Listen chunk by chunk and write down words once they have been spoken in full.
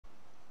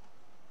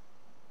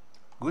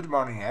Good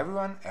morning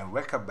everyone and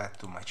welcome back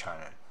to my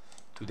channel.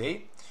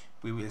 Today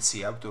we will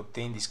see how to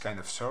obtain this kind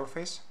of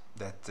surface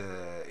that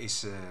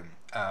is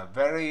a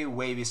very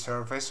wavy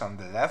surface on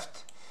the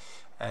left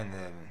and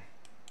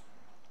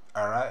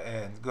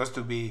goes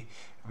to be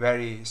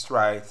very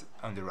straight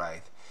on the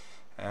right.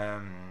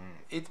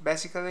 It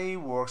basically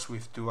works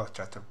with two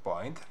attractor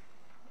points,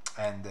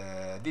 and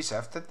this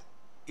effect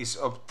is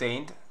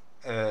obtained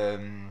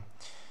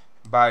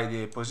by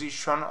the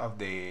position of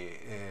the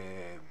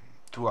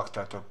two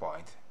attractor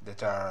points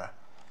that are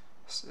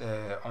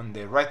on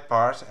the right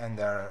part and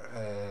are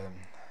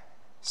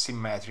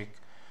symmetric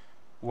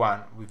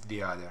one with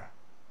the other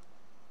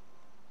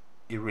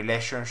in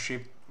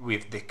relationship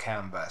with the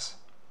canvas.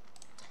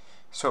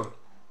 So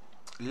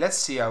let's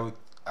see how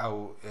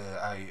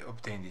I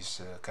obtain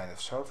this kind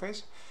of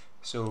surface.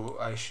 So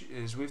I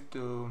switch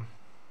to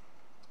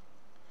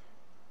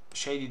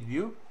shaded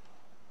view,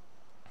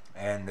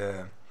 and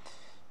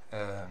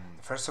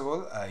first of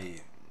all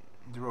I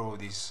draw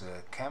this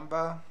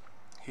canvas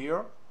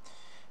here.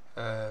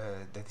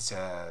 That is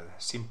a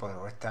simple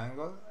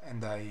rectangle,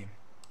 and I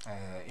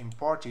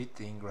import it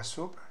in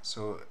Grasshopper.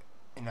 So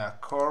in a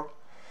curve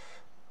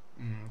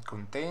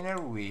container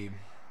we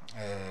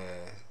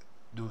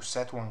do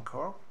set one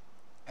curve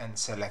and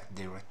select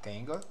the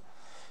rectangle.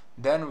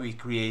 Then we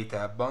create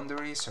a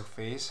boundary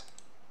surface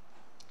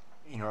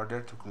in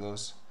order to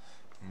close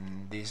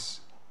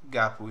this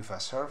gap with a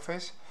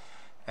surface,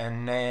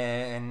 and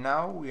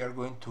now we are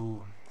going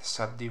to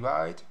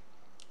subdivide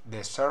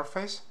the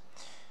surface,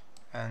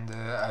 and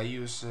I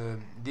use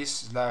this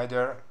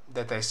slider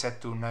that I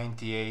set to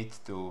 98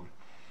 to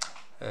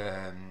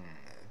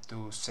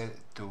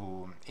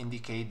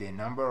indicate the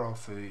number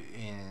of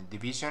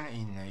division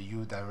in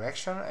U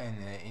direction and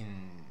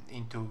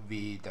into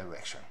V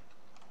direction.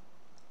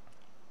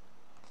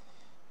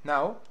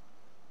 Now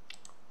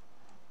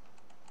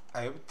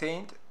I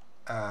obtained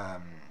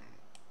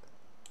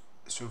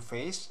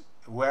surface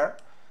where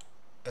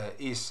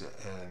is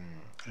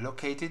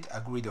located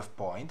a grid of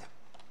point,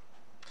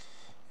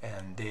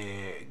 and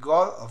the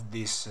goal of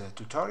this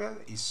tutorial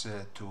is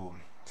to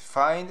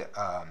find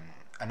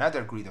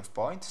another grid of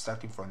points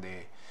starting from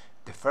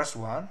the first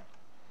one,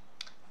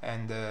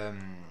 and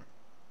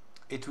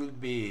it will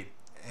be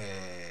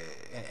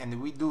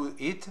and we do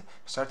it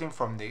starting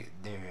from the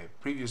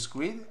previous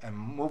grid and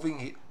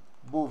moving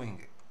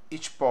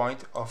each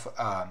point of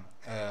a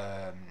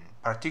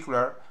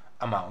particular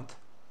amount,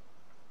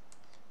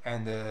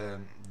 and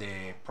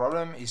the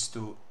problem is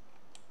to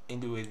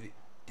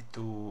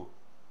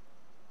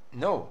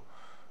know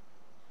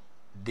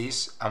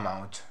this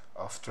amount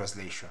of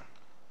translation.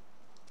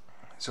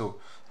 So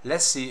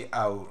let's see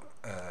how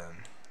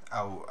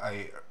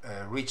I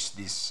reach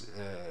this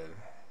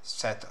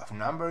set of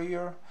number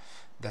here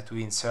that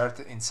we insert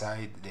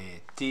inside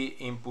the T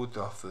input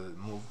of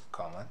move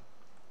command.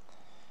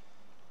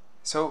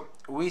 So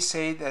we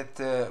say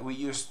that we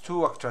use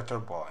two attractor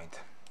points.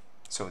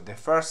 So the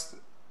first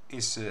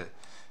is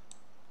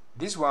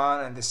this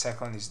one and the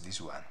second is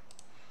this one.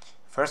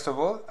 First of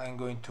all, I'm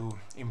going to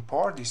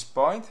import this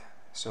point.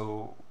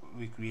 So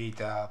we create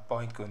a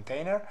point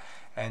container,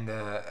 and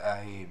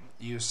I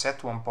use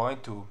set one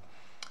point to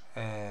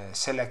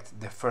select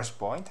the first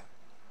point.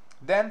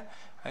 Then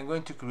I'm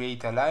going to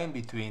create a line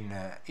between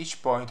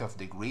each point of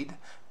the grid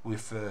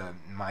with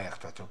my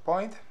attractor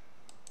point.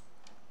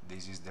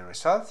 This is the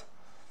result.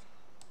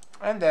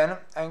 And then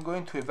I'm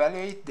going to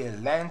evaluate the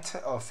length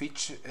of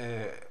each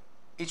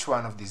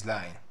one of these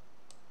lines.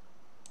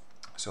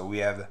 So we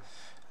have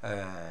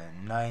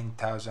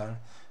 9,000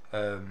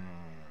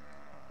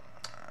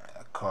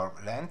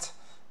 curve length.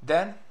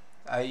 Then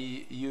I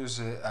use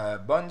a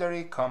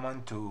boundary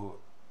command to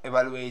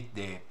evaluate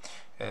the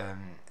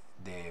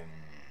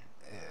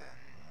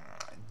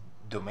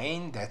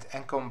domain that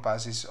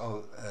encompasses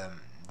all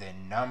the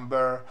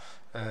number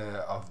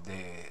of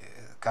the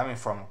coming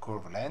from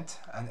curve length,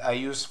 and I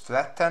use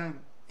flatten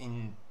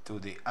into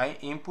the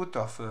input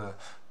of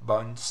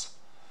bounds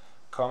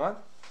command,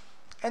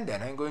 and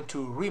then I'm going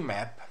to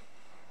remap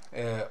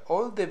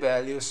all the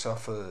values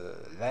of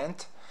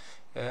length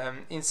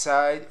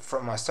inside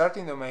from a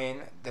starting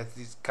domain that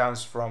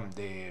comes from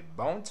the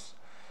bounds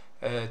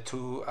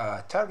to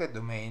a target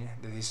domain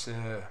that is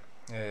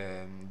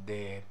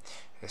the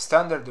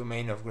standard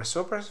domain of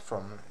Grasshoppers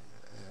from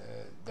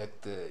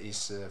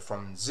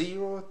from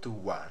 0 to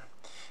 1.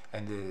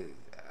 And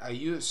I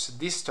use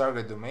this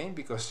target domain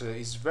because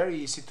it's very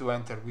easy to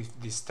enter with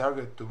this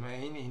target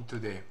domain into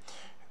the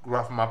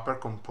Grasshopper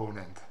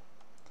component.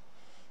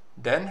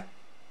 Then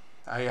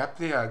I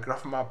apply a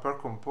Grasshopper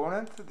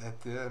component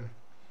that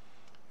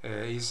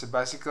is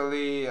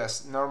basically a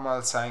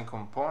normal sine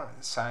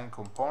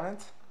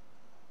component,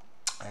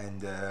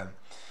 and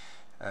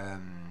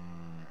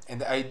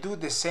I do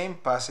the same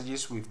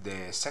passages with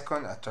the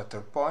second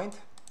attractor point.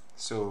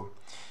 So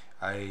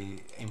I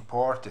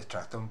import the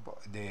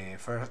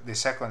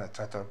second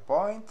attractor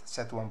point,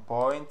 set one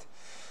point,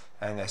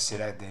 and I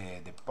select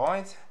the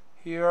point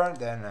here.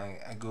 Then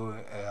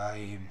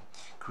I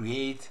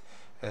create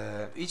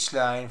each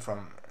line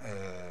from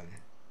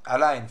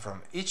align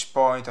from each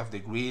point of the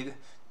grid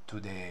to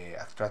the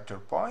attractor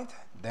point,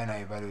 then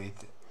I evaluate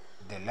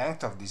the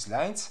length of these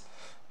lines,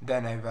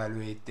 then I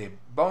evaluate the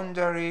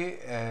boundary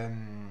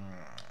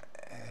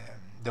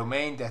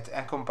domain that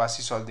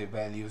encompasses all the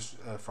values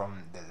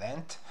from the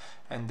length,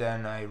 and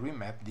then I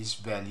remap these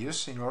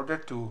values in order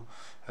to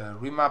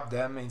remap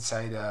them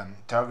inside a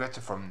target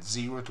from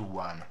 0 to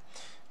 1.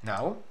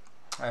 Now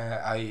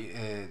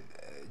I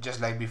just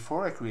like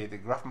before, I create a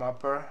graph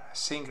mapper,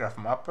 same graph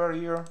mapper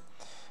here,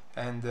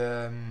 and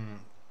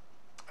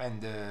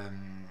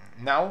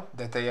now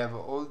that I have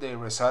all the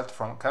results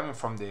coming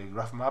from the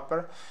graph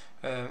mapper,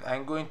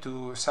 I'm going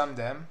to sum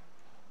them,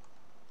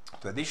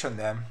 to addition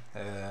them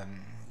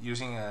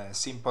using a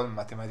simple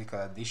mathematical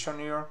addition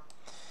here,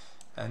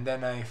 and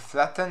then I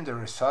flatten the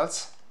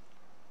results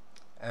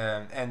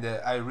and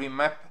I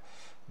remap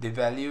the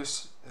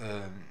values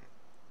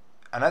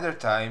another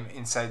time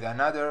inside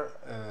another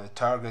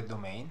target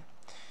domain,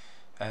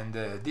 and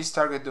this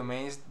target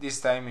domain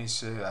this time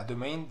is a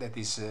domain that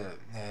is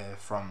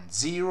from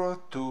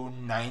 0 to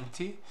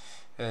 90.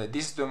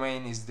 This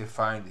domain is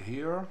defined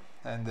here,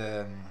 and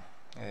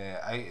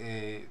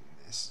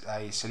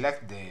I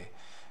select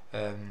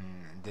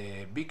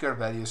the bigger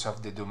values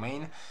of the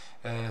domain,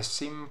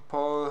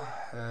 simple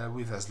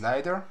with a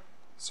slider.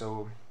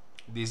 So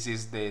this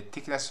is the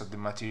thickness of the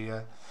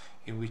material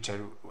in which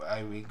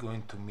I will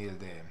going to mill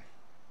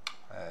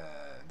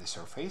the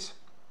surface.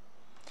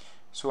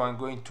 So I'm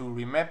going to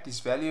remap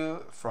this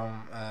value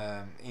from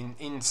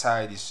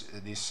inside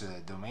this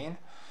domain,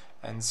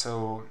 and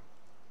so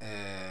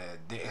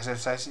the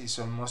exercise is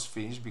almost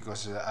finished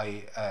because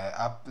I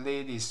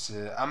apply this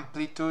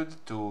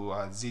amplitude to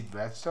a z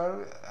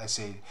vector. I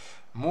say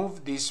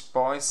move these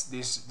points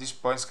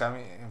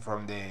coming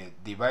from the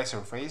device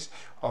surface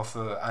of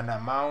an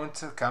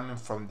amount coming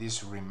from this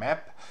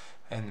remap,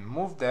 and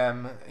move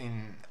them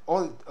in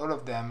all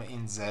of them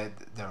in z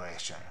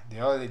direction. The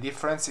only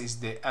difference is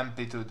the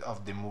amplitude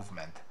of the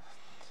movement.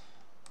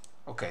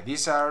 Okay,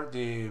 these are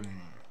the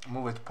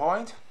moved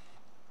point,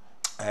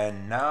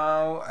 and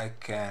now I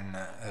can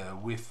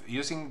with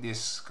using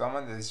this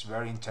command that is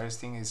very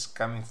interesting, is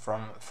coming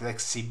from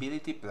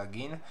flexibility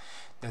plugin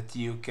that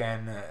you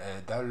can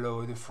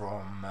download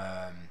from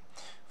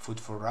Food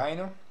for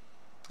Rhino.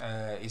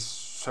 It's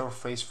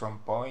surface from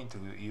point to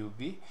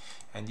UV,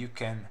 and you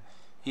can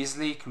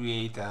easily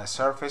create a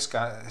surface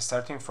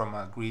starting from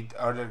a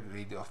order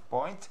grid of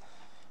point,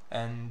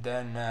 and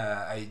then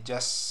I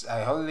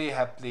only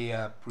apply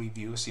a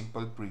preview,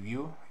 simple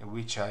preview, in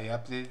which I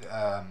applied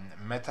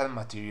metal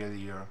material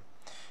here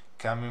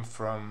coming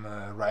from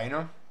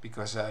Rhino,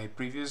 because I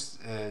previous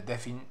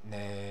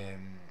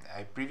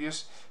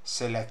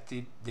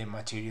selected the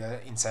material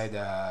inside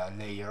a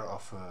layer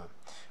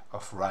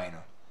of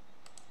Rhino.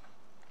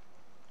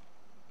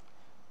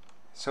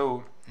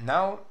 So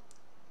now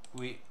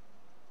we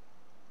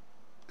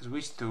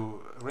switch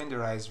to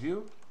renderized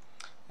view,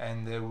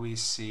 and we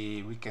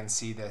can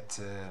see that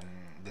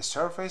the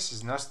surface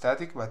is not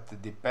static,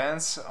 but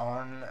depends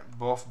on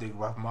both the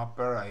graph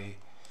mapper I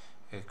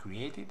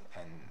created,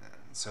 and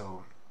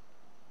so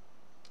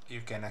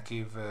you can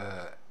achieve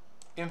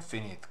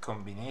infinite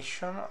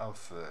combination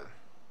of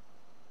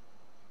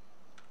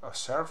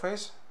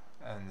surface,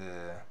 and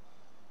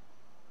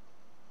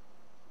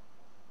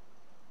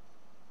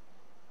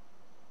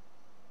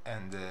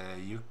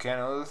you can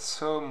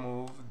also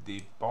move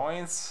the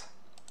points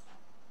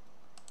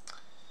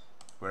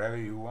wherever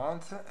you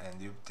want,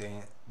 and you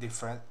obtain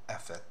different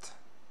effect.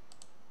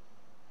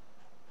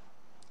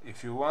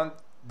 If you want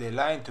the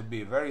line to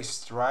be very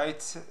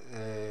straight,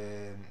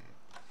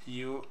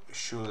 you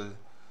should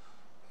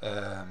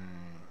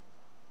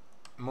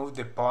move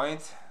the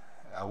point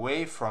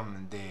away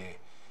from the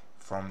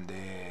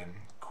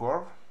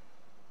curve,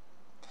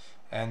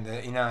 and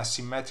in a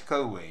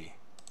symmetrical way.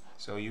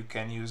 So you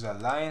can use a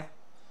line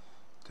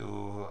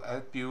to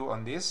help you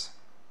on this.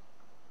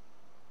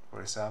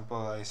 For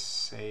example, I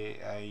say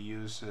I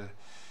use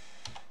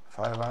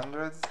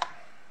 500.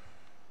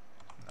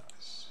 No,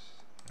 it's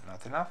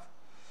not enough.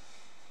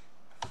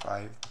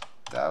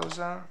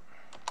 5,000.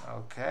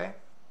 Okay,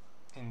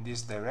 in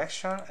this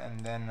direction,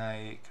 and then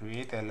I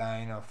create a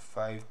line of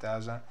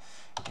 5,000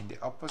 in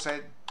the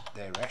opposite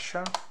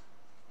direction.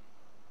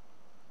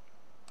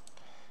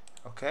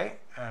 Okay,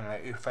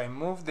 and if I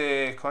move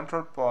the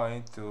control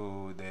point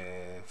to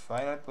the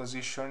final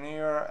position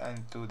here,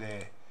 and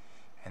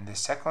the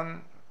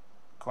second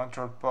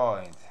control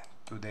point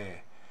to the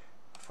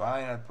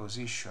final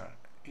position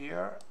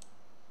here,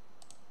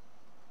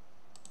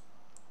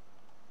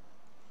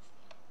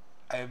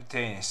 I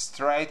obtain a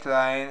straight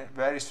line,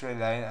 very straight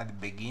line at the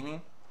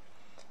beginning,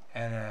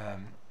 and a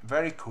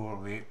very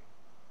curvy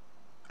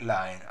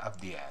line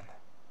at the end.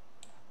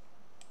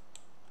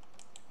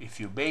 If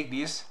you bake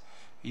this,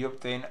 you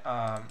obtain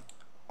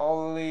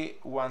only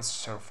one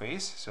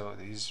surface, so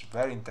this is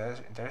very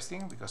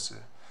interesting, because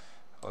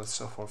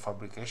also for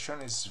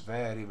fabrication is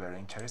very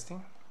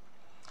interesting.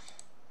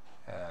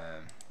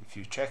 If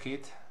you check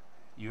it,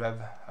 you have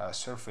a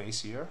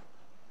surface here,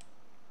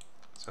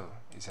 so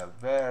it's a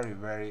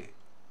very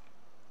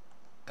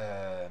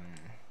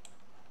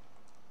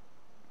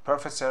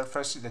perfect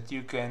surface that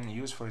you can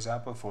use, for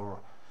example, for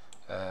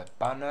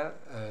panel,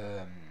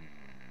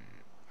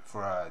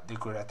 for a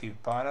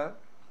decorative panel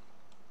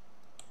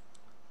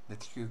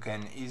that you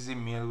can easily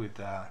mill with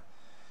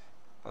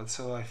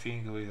also I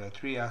think with a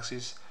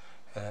 3-axis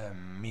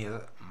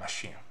mill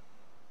machine,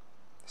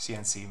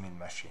 CNC mill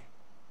machine.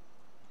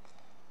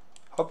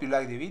 Hope you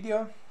like the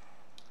video.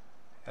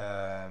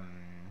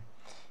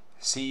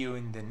 See you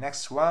in the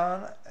next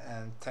one,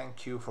 and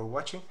thank you for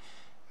watching.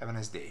 Have a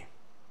nice day.